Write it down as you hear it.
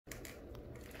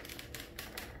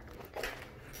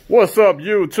What's up,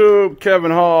 YouTube?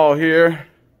 Kevin Hall here,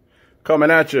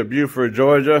 coming at you, Buford,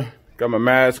 Georgia. Got my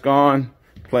mask on,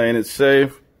 playing it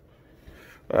safe.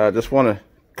 Just want to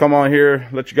come on here,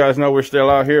 let you guys know we're still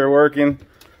out here working.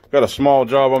 Got a small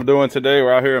job I'm doing today.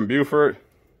 We're out here in Buford.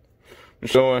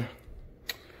 So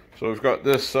we've got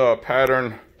this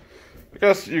pattern. I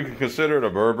guess you can consider it a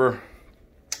Berber.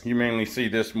 You mainly see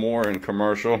this more in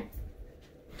commercial.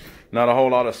 Not a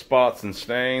whole lot of spots and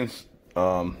stains.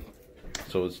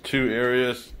 So it's two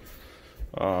areas.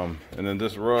 And then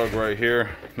this rug right here.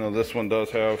 Now this one does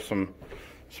have some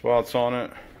spots on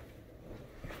it.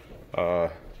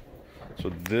 So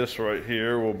this right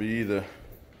here will be the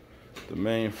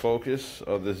main focus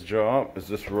of this job, is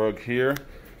this rug here.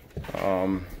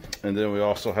 And then we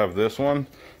also have this one.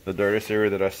 The dirtiest area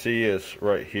that I see is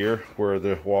right here where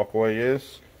the walkway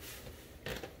is.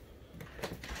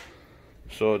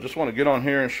 So I just want to get on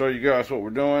here and show you guys what we're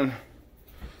doing.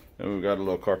 And we've got a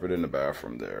little carpet in the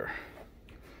bathroom there.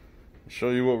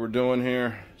 Show you what we're doing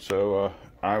here. So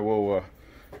I will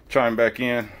chime back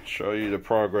in, show you the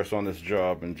progress on this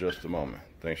job in just a moment.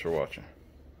 Thanks for watching.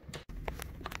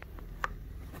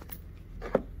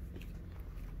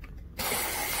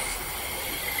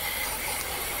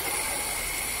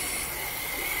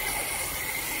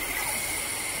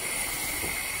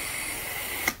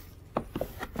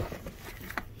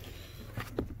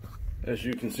 As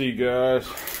you can see, guys,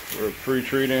 we're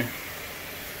pre-treating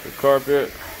the carpet,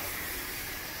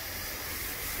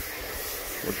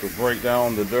 which will break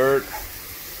down the dirt.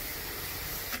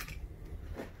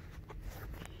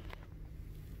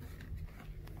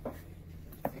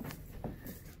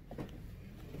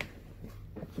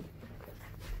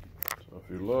 So if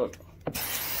you look,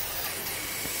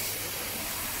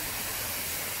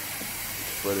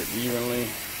 spread it evenly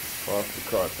across the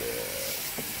carpet.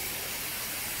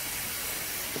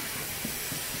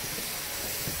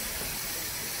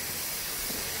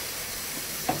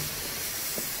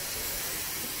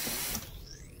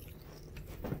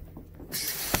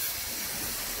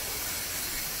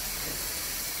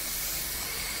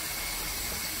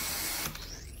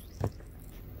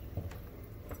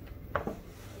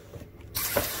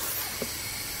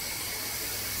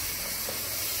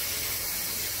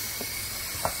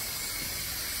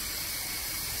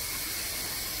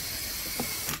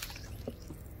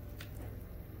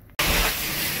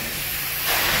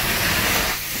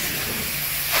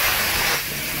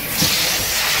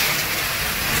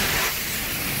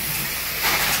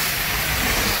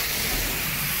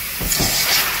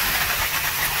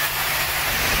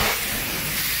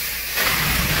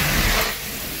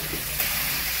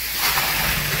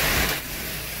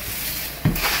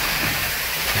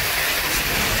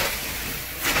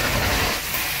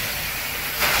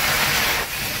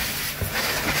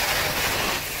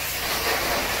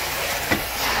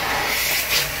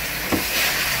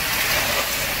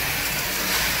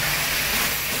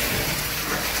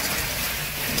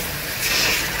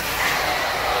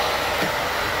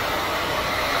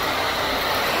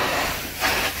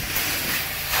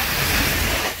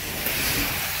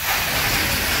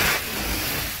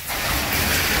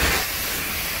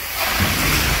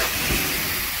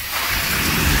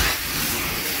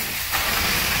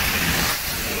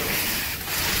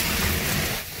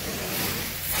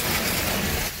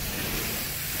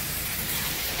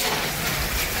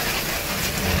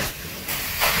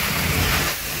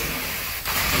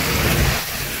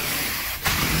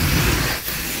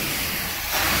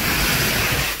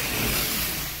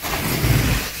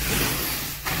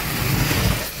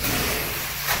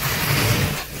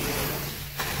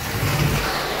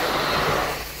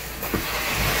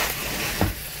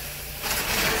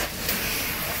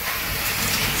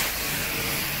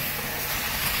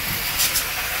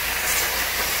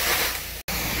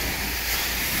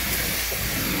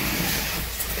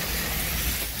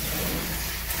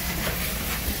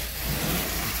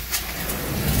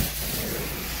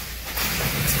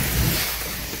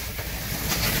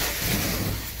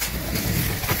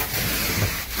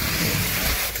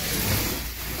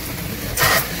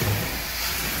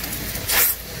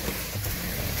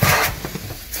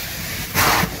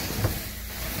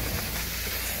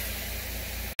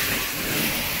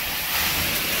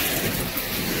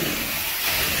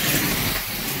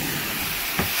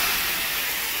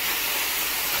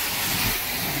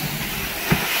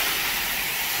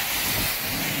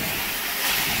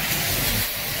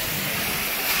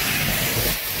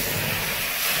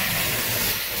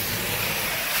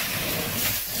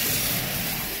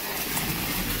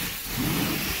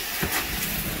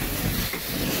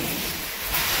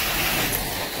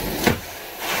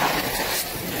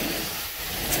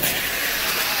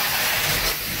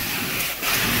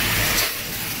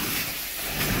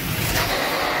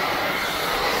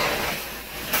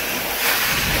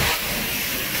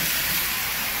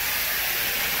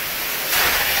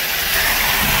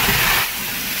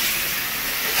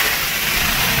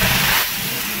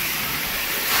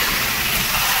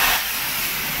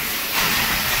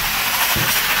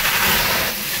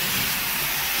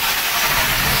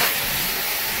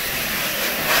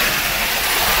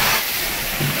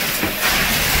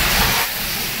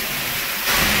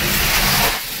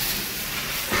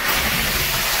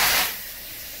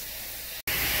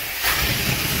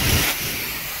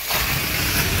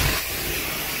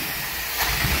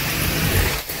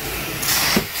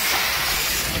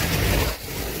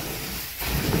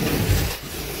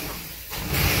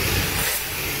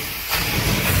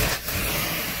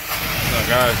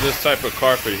 Guys, this type of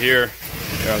carpet here,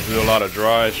 you have to do a lot of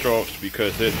dry strokes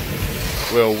because it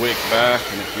will wick back.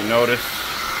 And if you notice,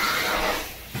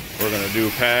 we're gonna do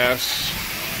pass,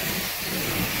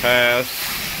 pass,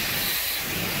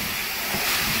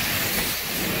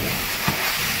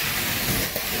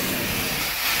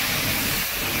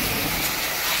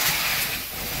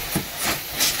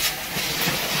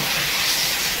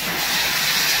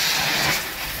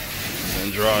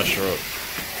 and dry stroke.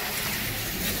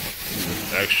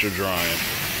 Extra drying.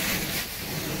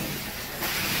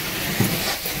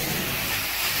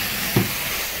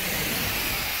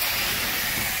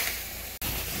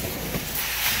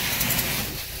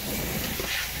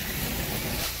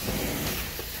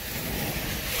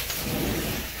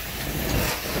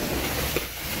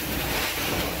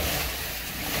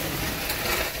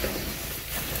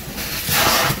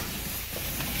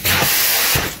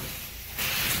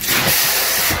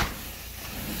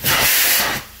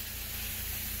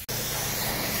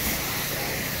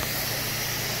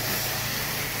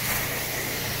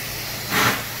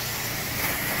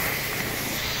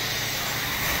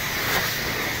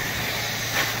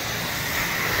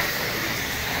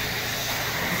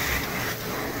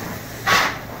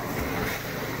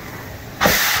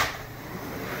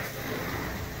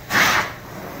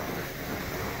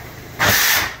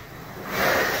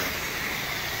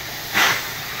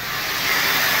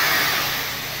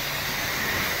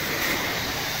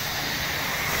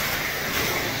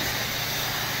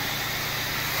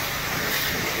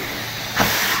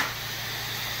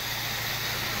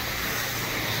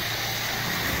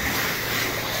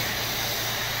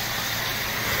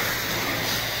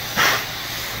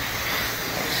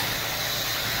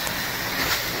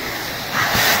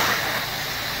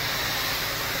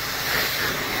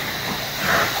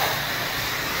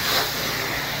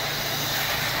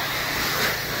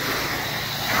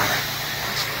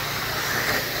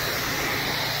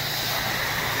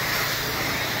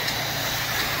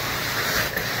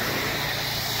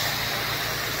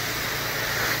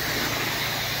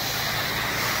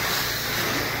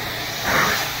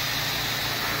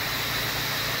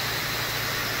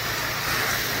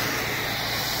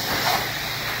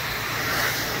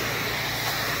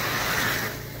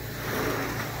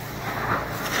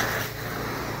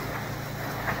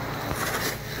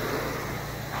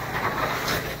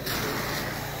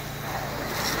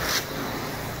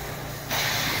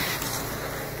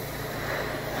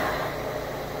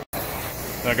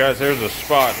 Now guys, there's a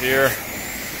spot here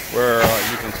where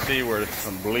you can see where there's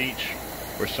some bleach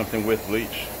or something with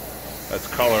bleach. That's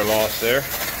color loss there.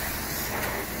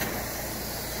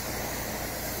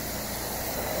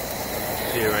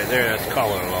 See it right there, that's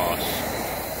color loss.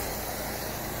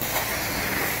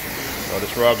 So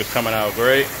this rug is coming out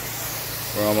great.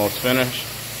 We're almost finished.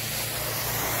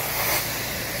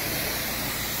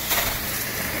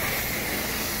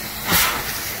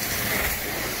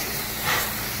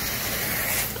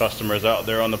 Customers out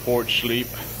there on the porch sleep.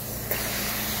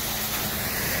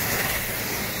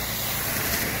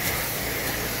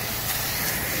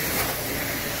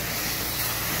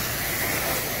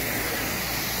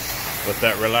 With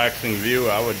that relaxing view,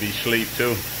 I would be asleep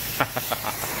too.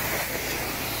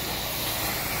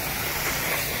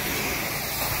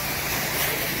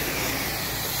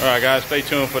 Alright guys, stay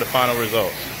tuned for the final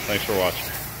results. Thanks for watching.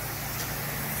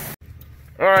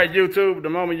 Alright YouTube, the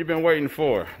moment you've been waiting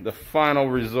for, the final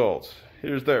results.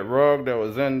 Here's that rug that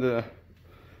was in the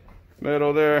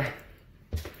middle there.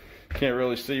 Can't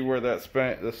really see where the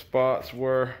spots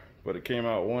were, but it came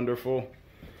out wonderful.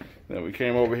 Then we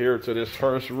came over here to this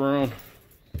first room.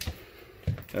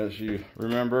 As you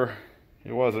remember,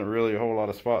 it wasn't really a whole lot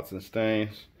of spots and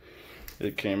stains.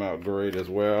 It came out great as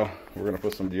well. We're gonna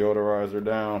put some deodorizer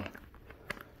down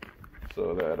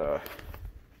so that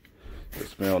it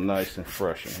smells nice and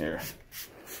fresh in here.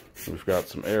 We've got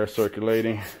some air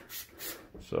circulating.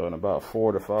 So in about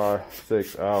 4 to 5,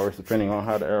 6 hours, depending on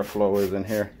how the airflow is in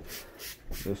here,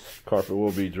 this carpet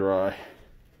will be dry.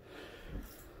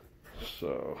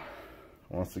 So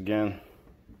once again,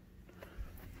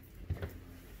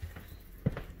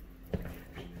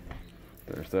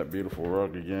 there's that beautiful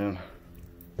rug again.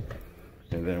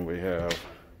 And then we have,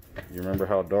 you remember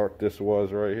how dark this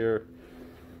was right here?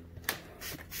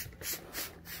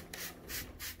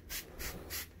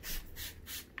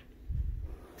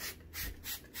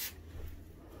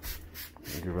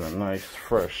 Give it a nice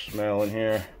fresh smell in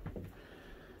here.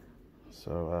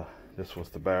 So this was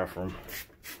the bathroom.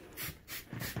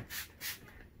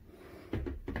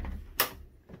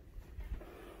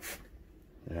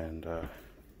 And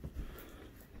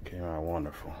came out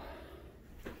wonderful.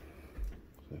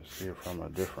 So you see it from a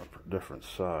different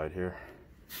side here.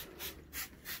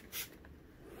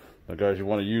 Now guys, you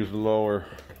want to use the lower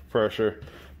pressure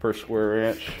per square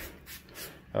inch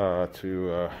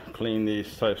to clean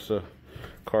these types of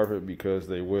carpet, because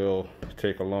they will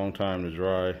take a long time to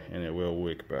dry and it will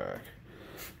wick back.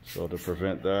 So to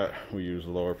prevent that, we use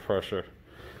lower pressure,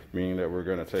 meaning that we're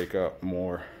going to take up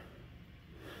more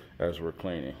as we're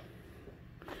cleaning.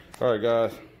 All right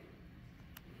guys,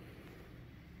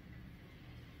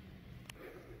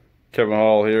 Kevin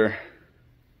Hall here,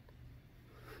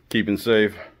 keeping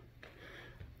safe.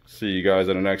 See you guys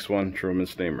in the next one. Truman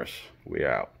Steamers, we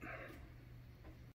out.